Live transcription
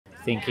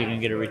Think you're gonna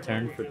get a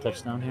return for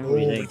touchdown here? Oh,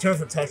 return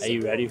for touchdown. Are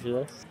you ready for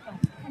this?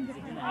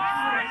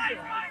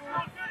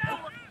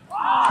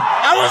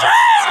 I was right!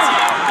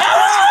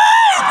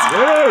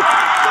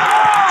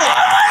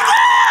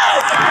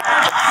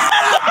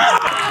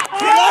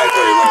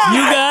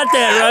 You got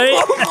that,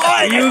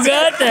 right? You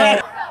got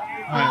that.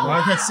 All right,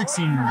 Wildcats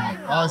 16.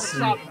 Us,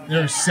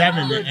 there were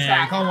 7,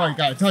 and Colorado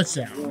got a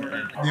touchdown.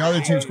 The other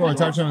team scored a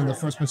touchdown in the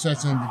first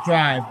possession of the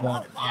drive,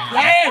 but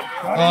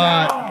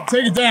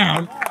take it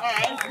down.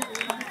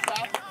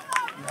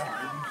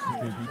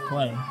 Good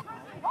play.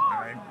 All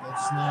right,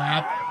 let's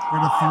snap. We're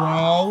gonna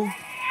throw.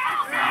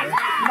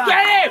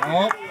 Get him!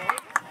 Oh,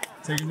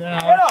 take it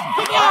down.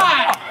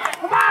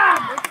 Come on!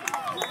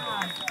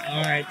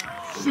 All right.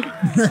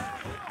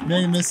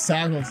 Many missed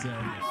tackles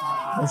there.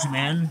 Motion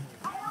man.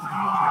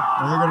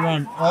 Oh, they're gonna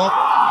run. Oh,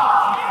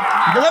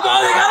 they got the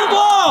ball! They got the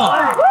ball!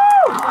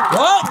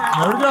 Oh,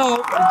 there we go.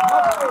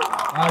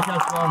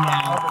 Wildcats ball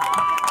now.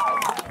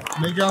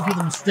 Make up for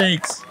the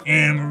mistakes.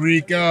 And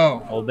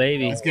Rico. Oh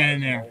baby. Let's get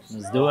in there.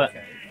 Let's do it.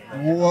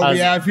 What we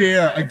have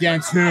here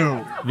against who?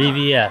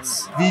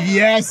 VVS.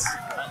 VVS.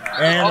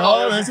 And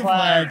oh, there's a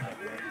flag.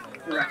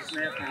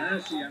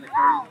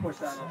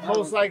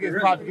 Most likely it's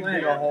probably going to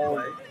be a hole.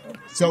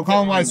 So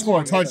Colin White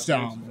scored a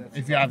touchdown.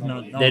 If you have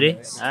not known. Did he?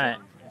 this. All right.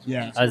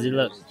 Yeah. How's he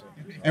look?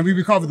 And we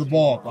recovered the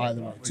ball, by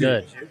the way, too.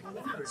 Good.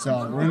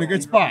 So we're in a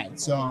good spot.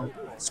 So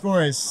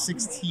score is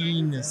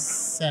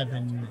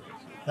 16-7.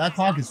 That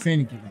clock is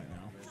finicky right now.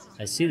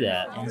 I see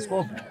that. On the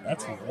scoreboard.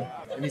 That's cool.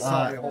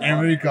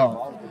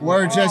 Enrico.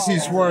 What are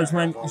Jesse's words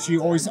when she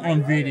always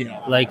on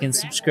video? Like and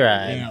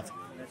subscribe. Yeah.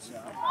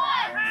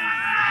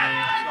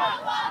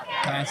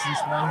 Pass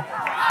this one.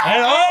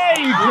 And there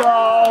you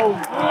go!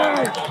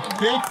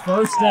 Big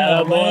first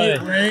down. Oh, boy.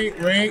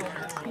 Wait.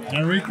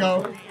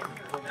 Enrico.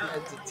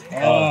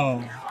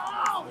 Oh.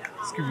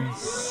 This could be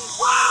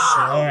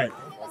short.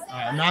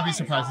 I'm not be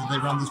surprised if they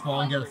run this ball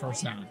and get a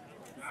first down.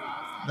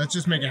 Let's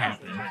just make it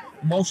happen.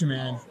 Motion,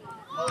 man.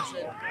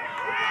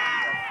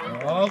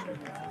 Oh.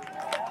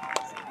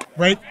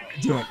 Wait.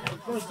 Do it.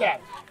 First down.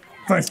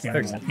 First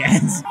down.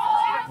 Yes.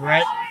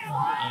 Right.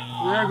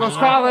 There goes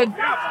Colin.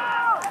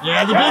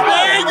 Yeah, the big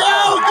man.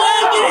 Go!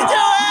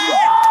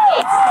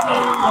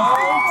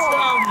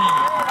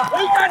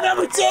 We got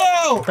number 2!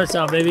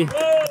 Touchdown, baby.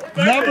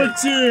 Number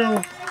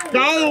 2.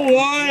 Colin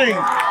White.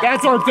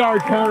 That's our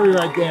Derrick Henry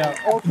right there.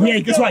 Yeah,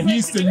 guess what?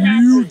 He's the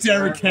new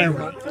Derrick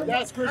Henry.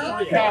 That's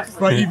Christian.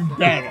 But even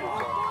better.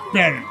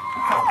 And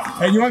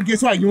you want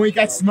guess what? You ain't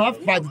got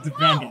snuffed by the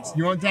defenders.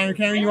 You want Derrick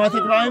Henry? You want to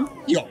think about him?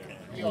 Yo.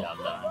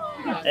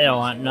 They don't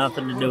want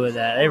nothing to do with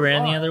that. They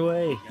ran the other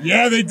way.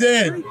 Yeah, they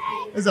did.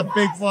 It's a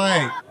big play.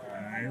 All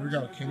right, here we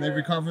go. Can they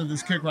recover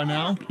this kick right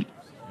now? Here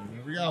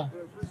we go.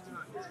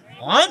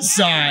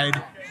 Onside.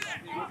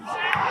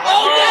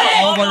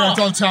 Oh my God!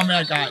 Don't tell me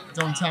I got.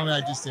 Don't tell me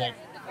I just did.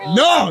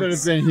 No. Could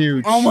have been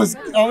huge. Almost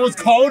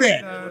called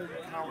it.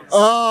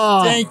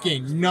 Oh.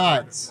 Stinking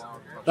nuts.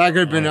 That could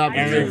have been up.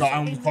 There we go. I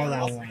almost called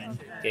that one.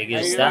 Okay,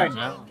 get a stop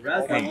now.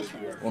 What are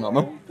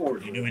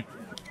you doing?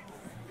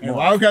 Hey,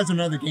 Wildcats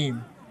another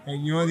game. Hey,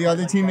 you know what the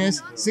other team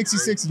is?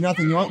 66-0.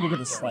 You know what? We're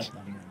gonna swipe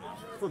them.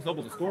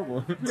 Double the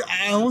scoreboard.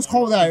 I almost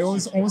called that. It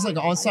was almost like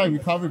an onside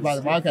recovery by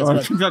the Wildcats. Oh,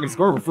 But I'm not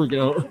scoreboard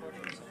freaking out.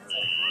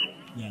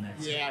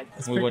 yeah,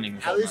 We're winning.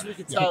 At least we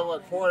can tell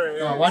what quarter it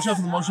is. watch out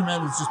for the motion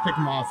man. Let's just pick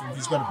him off. If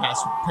he's gonna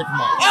pass, pick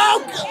him off.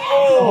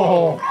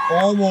 Oh!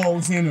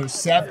 Almost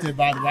intercepted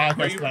by the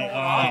Wildcats. But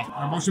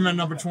our motion man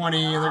number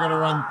 20. They're gonna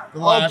run the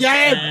left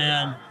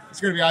and it's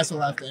gonna be ISO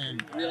left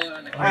end. All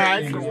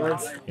right. Here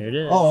it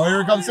is. Oh,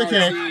 here comes the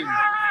kick.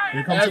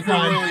 Here comes the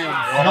climb.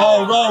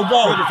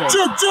 Go.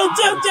 Shoot.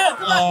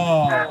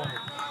 Oh.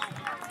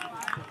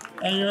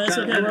 Anyway, it's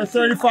okay. We're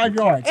 35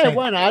 yards. Hey,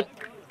 why not?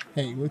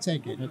 Hey, we'll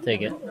take it. We'll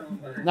take it.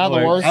 Not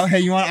the worst. Hey,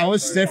 you want? I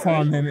was stiff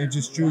on him and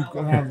just drew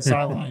along the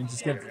sideline and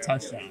just get the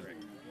touchdown.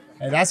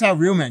 Hey, that's how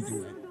real men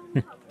do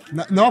it.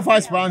 No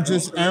offense, but I'm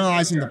just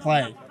analyzing the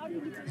play.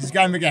 You just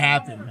gotta make it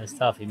happen. That's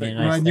tough. He made a You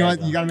nice know,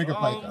 tackle. you gotta make a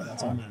play though.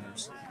 That's all that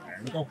matters.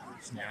 There we go.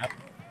 Snap.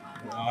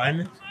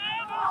 Run.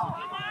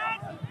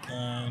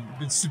 And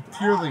it's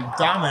purely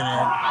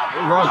dominant.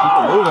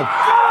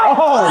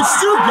 Oh, it's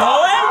still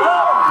going?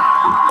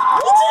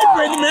 You didn't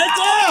bring the man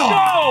down!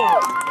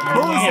 Who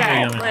was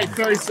that? Wait,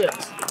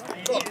 36.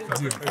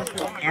 Dude,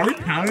 are we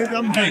pounding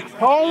them? Hey,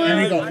 there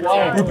we go.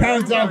 We're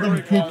pounding down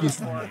them cookies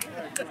from them.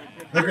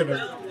 Look at the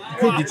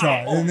cookie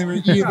chart. And then we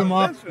eat them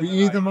up. We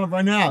eat them up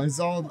right now. It's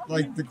all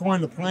like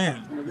according to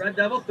plan. Red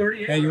Devil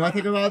 38. Hey, you want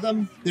to think about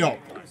them? Yo.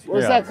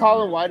 Was that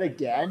Colin White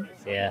again?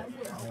 Yeah.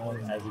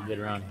 That was a good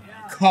run.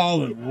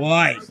 Colin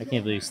White. I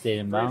can't believe he stayed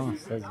in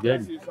bounds. That's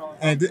good.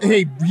 And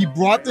hey, he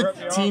brought the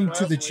team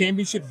to the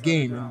championship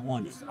game and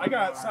won it. I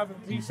got 7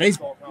 pieces.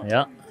 Baseball.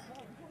 Yeah.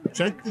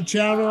 Check the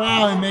channel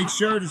out and make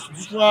sure to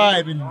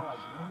subscribe. And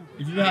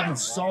if you haven't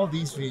saw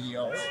these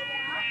videos,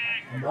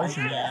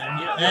 Motion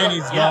Man, and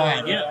he's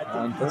gone.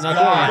 He's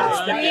gone.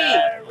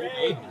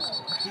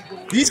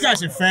 These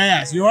guys are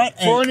fast. You know what?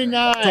 Hey,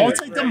 49. don't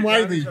take them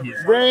lightly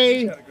here.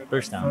 Ray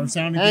First down. First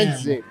down again.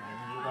 Henzik.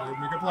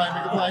 Make a play.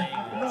 Make a play.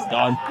 It's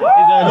done.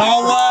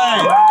 No way!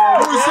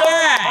 Who's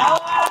that?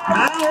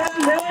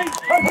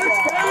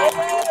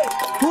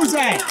 Who's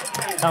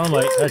that? Sound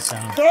like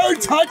touchdown.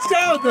 Third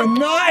touchdown of the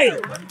night!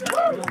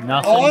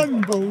 Nothing.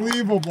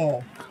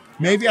 Unbelievable.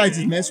 Maybe I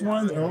just missed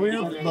one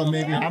earlier, but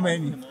maybe how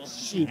many?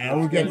 And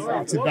we'll get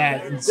to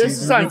that. And see This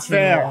is the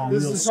unfair. original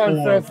This real is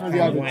unfair score for the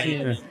from other White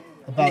team.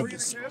 About the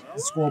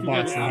score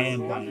box for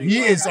him. But he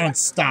is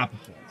unstoppable.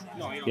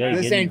 Yeah,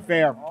 This ain't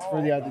fair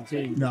for the other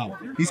team. No,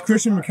 he's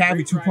Christian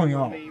McCaffrey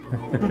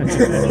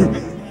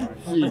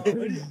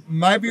 2.0.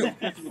 Might be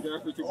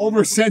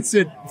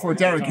oversensitive for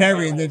Derrick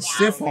Henry and then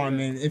stiff on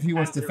him if he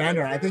wants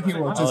defender. I think he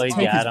will just he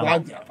take his got him.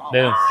 blood down.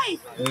 Boom.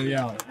 There you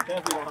go.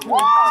 It's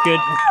good.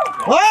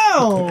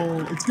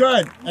 Whoa! It's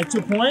good.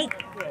 Extra point?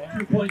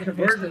 2-point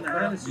conversion.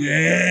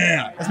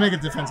 Yeah. Let's make a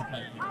defensive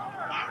play.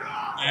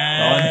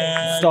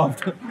 And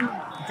Stuffed.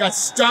 got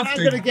stuffed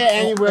I'm not gonna get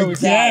anywhere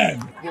with that.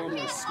 again.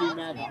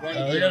 They're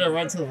They're gonna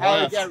run to the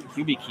left.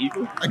 QB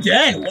keeper.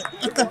 Again?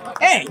 What the?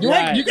 Hey,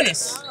 Right. you're gonna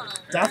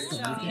stuff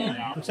them again.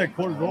 Looks like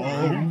quarter goal.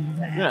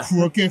 Yeah.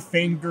 Crooked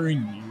fingering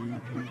you.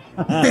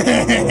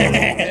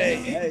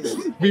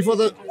 Before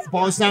the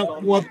ball snap,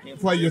 what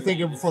play you're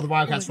thinking for the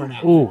Wildcats right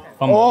now? Ooh,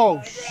 fumble.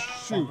 Oh,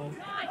 shoot.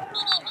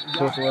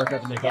 Supposed to work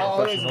out to make Oh,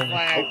 out there's a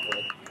flag.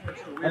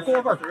 There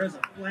is a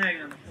flag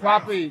on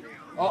Floppy.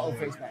 Uh-oh,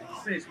 face mask.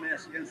 the face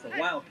mask against the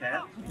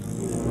Wildcat.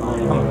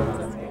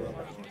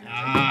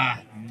 Ah,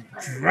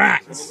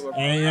 rats.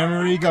 And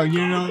there we go.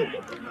 You know,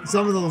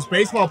 some of those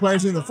baseball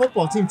players in the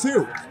football team,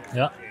 too.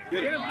 Yeah.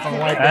 From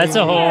White That's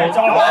a hold.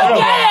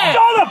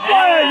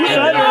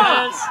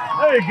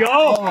 There you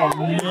go. Oh,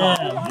 man.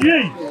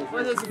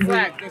 Well, there's a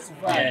flag. There's a Yeah,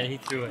 flag. he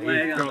threw it.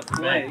 Flag He on threw the it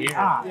play. back here.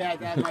 Yeah,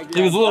 that might be.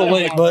 He was a little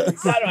late, but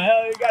How the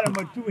hell you got him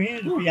with 2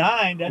 hands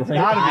behind? That's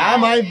gotta be. That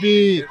might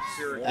be.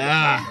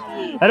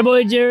 Ah.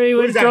 Attaboy, Jerry.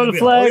 Way to throw the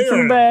flag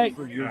from the back.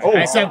 Oh,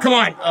 hey, so come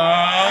on.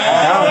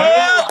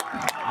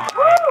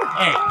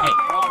 Hey.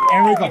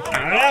 And we go.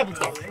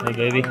 Hey,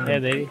 baby. Hey,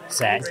 baby.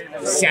 Sack.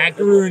 Sack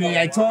Rooney.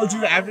 I told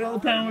you after the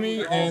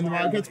penalty, and the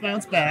Wildcats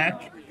bounce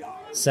back.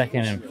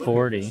 2nd and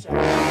 40.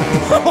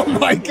 Oh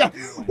my God!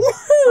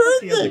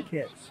 The other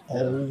kids.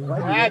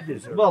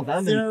 well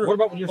done. They're- What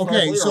about when you're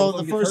Okay, so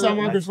the first time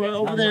Wildcats right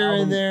over there,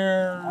 and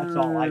they're That's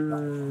all I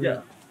thought.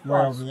 Yeah.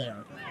 right over there.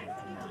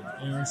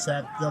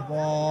 Intercept the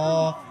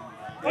ball.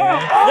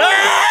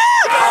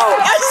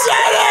 I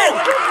said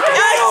it!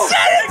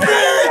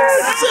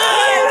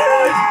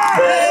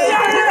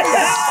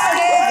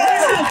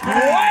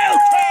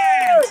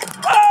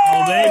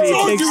 Oh, baby. I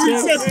told Big you we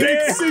six. said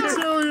pick six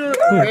earlier.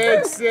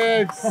 Big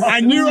six. I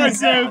knew I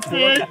said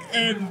pick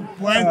and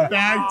went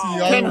back to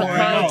the other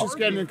one. Just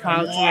getting the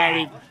couch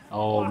ready.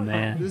 Oh,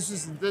 man. This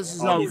is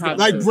no Like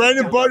competition. bread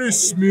and butter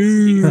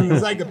smooth.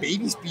 It's like a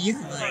baby's beef.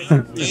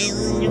 I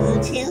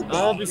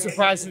won't be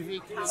surprised if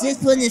he.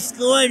 This one is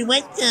scored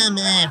went from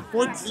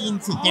 14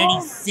 to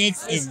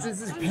 36 This in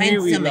is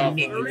Pee-wee some level.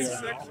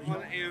 minutes.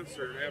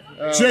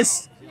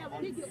 Just,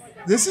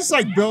 this is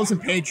like Bills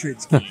and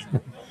Patriots game.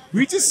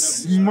 We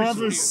just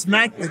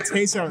smack the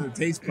taste out of the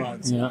taste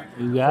buds. Yeah,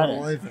 you got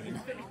it.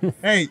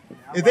 Hey,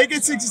 if they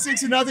get 66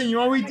 to nothing, you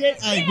know what we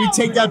did? Hey, we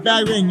take that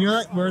back and you know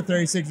what? We're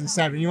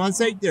 36-7. You want to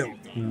say? Do.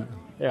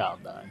 They're all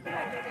done.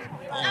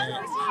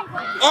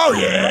 Oh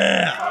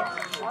yeah!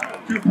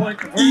 2-point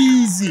conversion.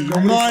 Easy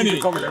money.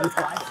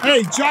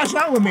 Hey, Josh,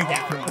 I would make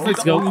that throw.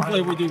 It's the only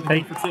play we do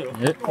Hey. for 2.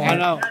 Yep. I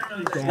know.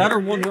 That or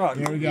one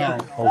run. There we go.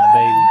 Oh,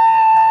 baby.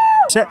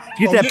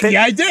 Get that pick,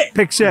 Yeah, I did.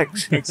 pick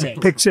six. Pick six.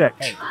 Pick six.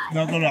 Hey,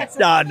 knuckle up.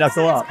 Nah,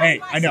 knuckle up. Hey,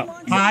 I know.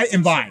 High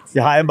and by.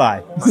 You're high and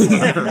by.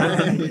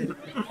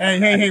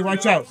 Hey,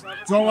 watch out.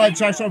 Don't let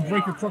Josh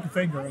break your crooked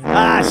finger.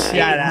 Ah,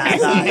 shut up.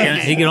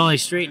 He can only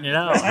straighten it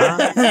out,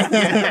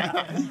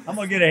 huh? I'm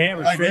gonna get a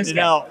hammer, Like straighten this it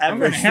guy. out. I'm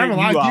going to hammer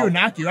lock you out. and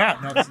knock you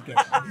out. No, just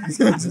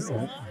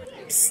kidding.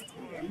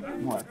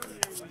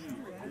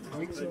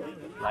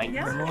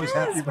 I'm always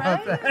happy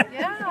about that.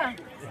 Yeah.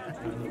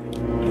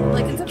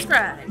 Like and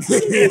subscribe.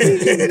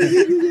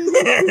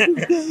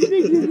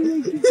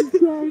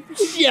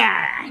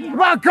 Yeah.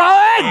 Come on,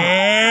 Colin.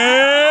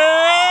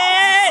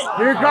 Hey.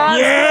 Here comes.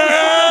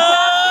 Yeah.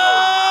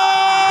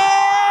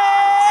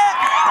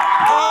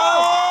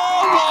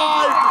 Oh,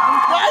 my.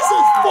 That's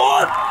his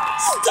 4th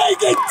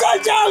stinking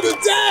touchdown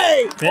today.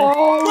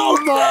 Oh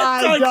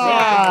my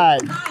God!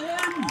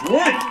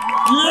 Yeah.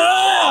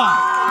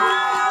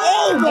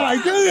 Oh, my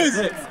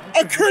goodness.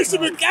 A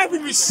Christian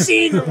McCaffrey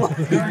machine.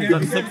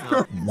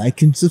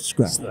 Like and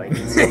subscribe.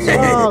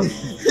 Oh,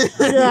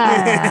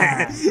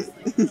 yeah.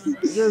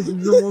 This is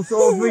the most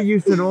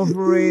overused and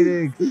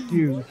overrated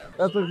excuse.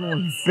 That's like the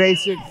most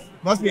basic.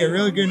 Must be a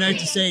really good night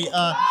to say,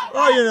 I'm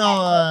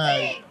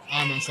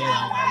not saying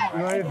that. You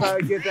know, if I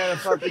would get that a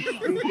public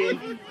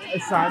speaking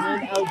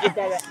assignment, I would get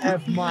that an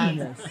F-.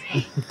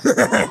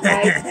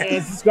 Like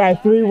and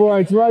subscribe 3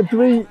 words. Run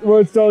 3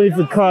 words only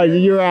for cut.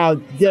 You're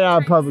out. Get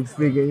out of public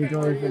speaking. You're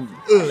only for.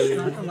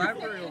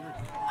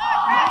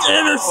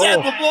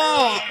 Intercept the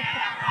ball.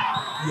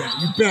 Yeah,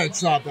 you better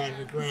drop that on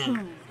the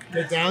ground.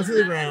 Get down to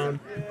the ground.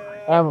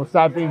 Animal,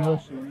 stop being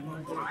mushy.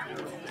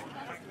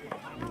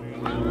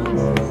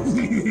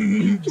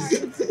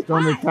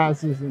 Don't make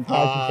passes and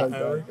passes like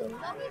that.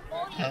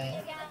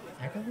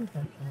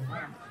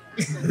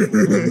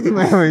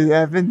 What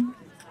happened?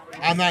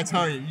 I'm not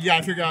telling you. You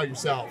gotta figure it out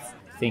yourself.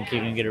 Think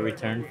you're gonna get a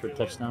return for a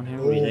touchdown here?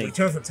 What do you think?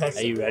 Return for Are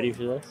touchdown. you ready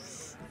for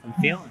this? I'm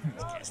feeling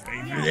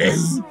it.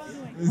 This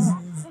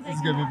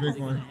is gonna be a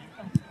big one.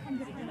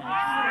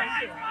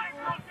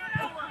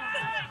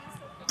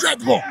 Grab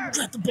the ball.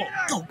 Grab the ball.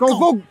 Go. Go,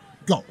 go,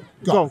 Go.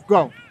 go,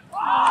 go.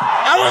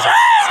 I was right!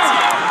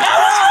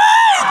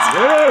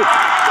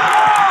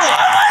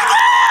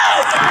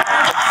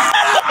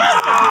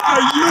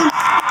 Are you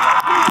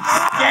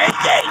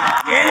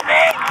kidding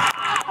me?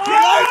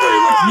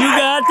 You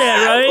got that,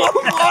 right?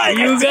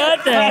 You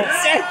got that. I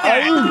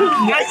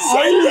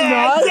said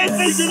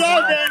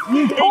that, man.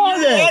 You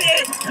called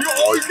it. You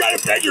always gotta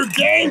bet your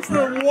game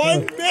for 1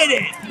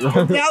 minute.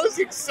 That was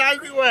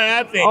exactly what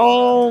happened.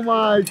 Oh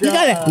my god. You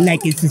gotta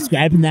like and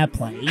subscribe in that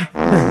play.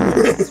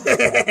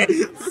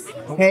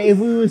 Hey, if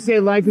we would say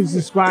like and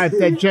subscribe,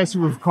 that Jesse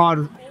would have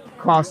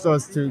cost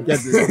us to get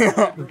this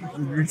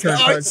return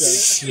Oh, touchdown.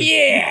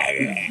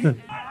 shit.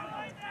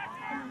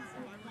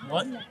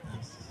 What?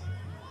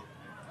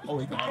 Oh,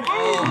 we got it.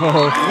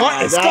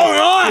 What is going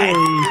on?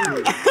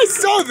 I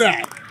saw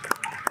that.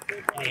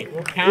 Hey,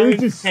 we're counting,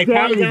 just hey,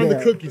 counting standing down the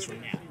there. cookies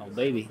right now. Oh,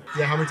 baby.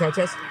 Yeah, how many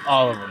touches?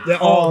 All of them. Yeah,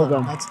 All of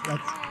them. That's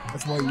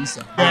what you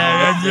said.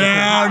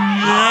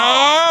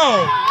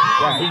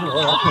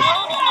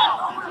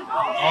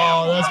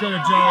 Oh, that's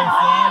gonna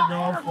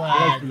draw a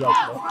flag. No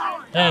flag.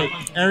 Hey,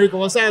 Enrico,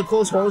 was that a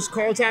close horse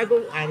call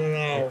tackle? I don't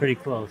know. Pretty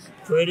close.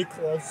 Pretty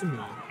close to me.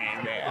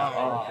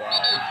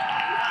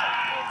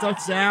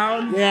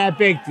 Touchdown. Yeah,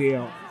 big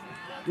deal.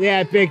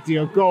 Yeah, big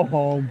deal. Go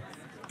home.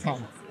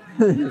 Come.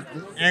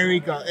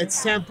 Enrico,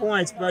 it's 10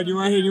 points, but you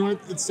want to hear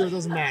it still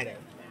doesn't matter.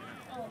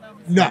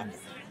 No.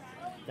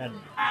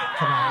 Come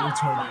on,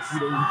 return this.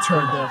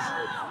 Return this.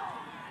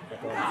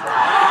 No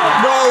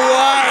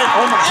way!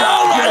 Oh my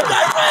god, what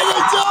are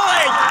you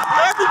doing?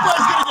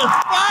 Everybody's gonna get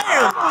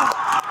fired!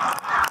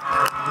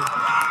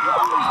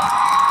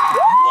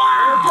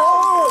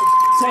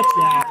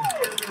 Touchdown.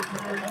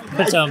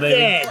 Touchdown,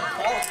 baby.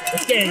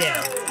 Let's get it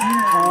there.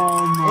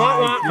 Oh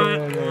my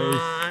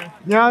goodness.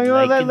 No, you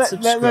know, Like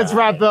and let's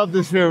wrap up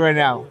this video right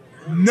now.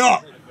 No!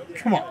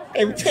 Come on.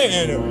 Hey, we can't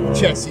end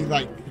Jesse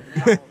like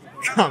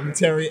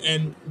commentary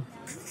and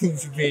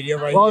video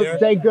right Well, here.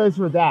 thank goodness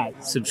for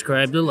that.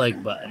 Subscribe to the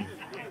like button.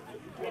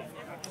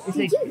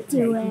 Did you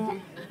do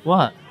it?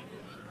 What?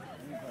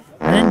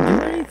 I didn't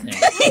do anything.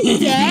 You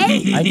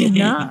did? I did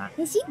not.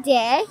 Yes, you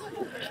did.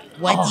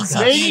 What Oh, did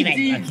gosh. you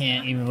do? I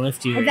can't even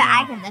lift you. I right bet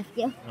I now. can lift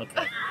you.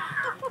 Okay.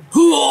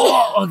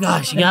 Oh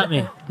gosh, you got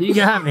me. You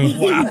got me.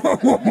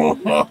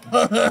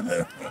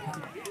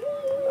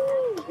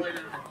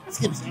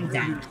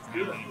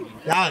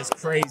 That was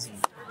crazy.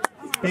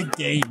 Big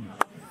game.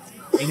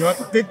 And you know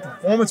what? Big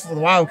performance for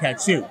the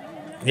Wildcats, too.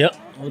 Yep,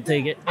 we'll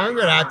take it. I'm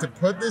going to have to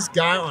put this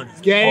guy on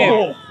his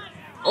Game.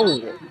 Oh,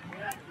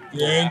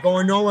 He ain't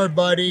going nowhere,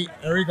 buddy.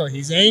 There we go.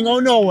 He ain't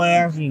going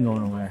nowhere. he ain't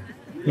going nowhere.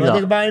 You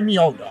think about him?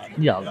 Yo, dog.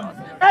 Yo, dog.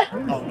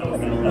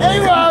 Hey,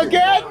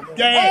 Wildcat!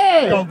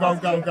 Hey! Go, go,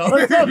 go, go.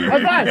 What's up?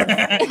 High five!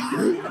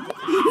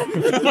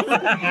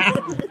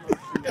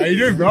 How you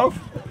doing, bro?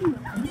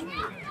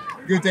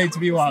 Good day to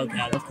be a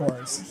Wildcat, of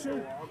course.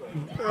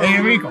 Hey,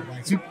 Enrico,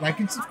 like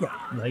and subscribe.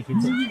 Like it.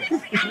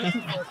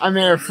 I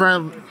made a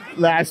friend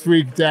last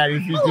week, Daddy,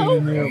 if you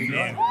didn't know.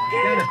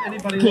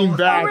 Came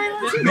back.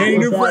 Made a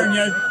new friend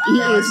yet? He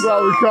was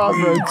well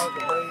recovered.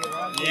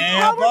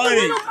 Yeah,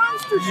 buddy.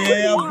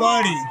 Yeah,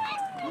 buddy.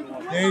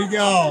 There you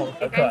go.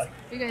 Okay.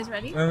 You guys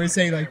ready? When we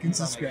say like and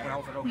subscribe.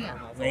 Yeah.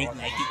 Wait,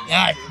 like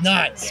it.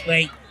 Nuts.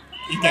 Wait.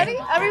 Ready?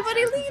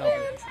 Everybody lean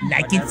in.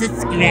 Like and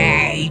subscribe,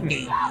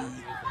 baby.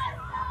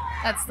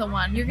 That's the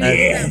one. You're gonna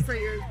do that for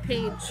your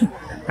page.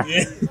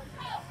 Yeah.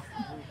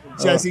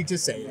 Jesse,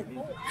 just say it.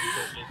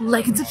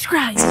 Like and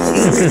subscribe.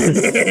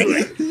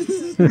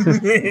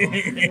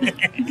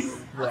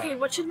 Okay,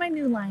 what should my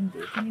new line be?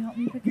 Can you help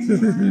me pick a new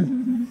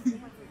line?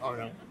 Oh,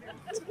 no.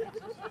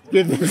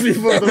 Give the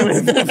people the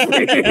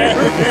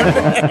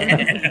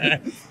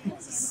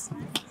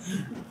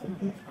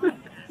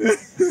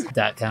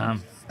win.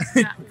 .com.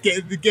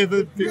 Give the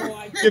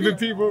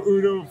people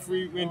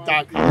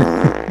UnoFreeWin.com.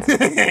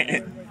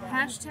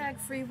 Hashtag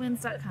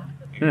freewins.com.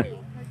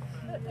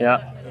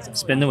 Yeah.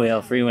 Spin the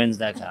wheel.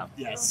 Freewins.com.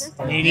 Yes.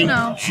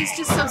 No, she's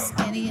just so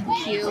skinny and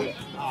cute. She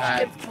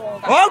gets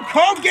cold. Oh,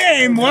 cold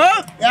game.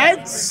 What?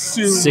 That's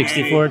super.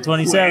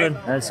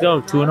 64-27. Let's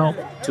go. 2-0.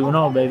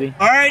 2-0, baby.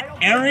 All right,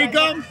 Enrico.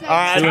 All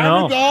right, here we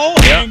 2-0. go.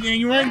 Yep. And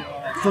anyone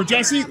for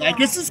Jesse, like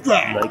and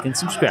subscribe. Like and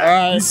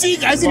subscribe. You see,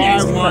 guys, in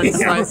Like,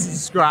 this like,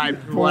 subscribe,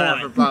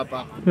 whatever, blah,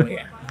 blah.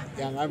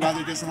 Yeah, my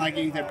brother doesn't like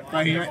either.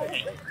 Right here.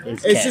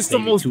 There's It's Cat, just the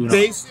baby, most 2-0.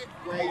 basic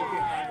way.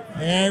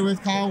 And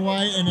with Kyle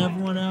White and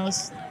everyone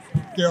else,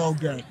 they're all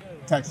good.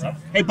 Text them.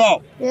 Hey,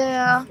 Bo.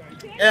 Yeah.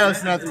 Yeah,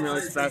 it's nothing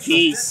really special.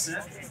 Peace.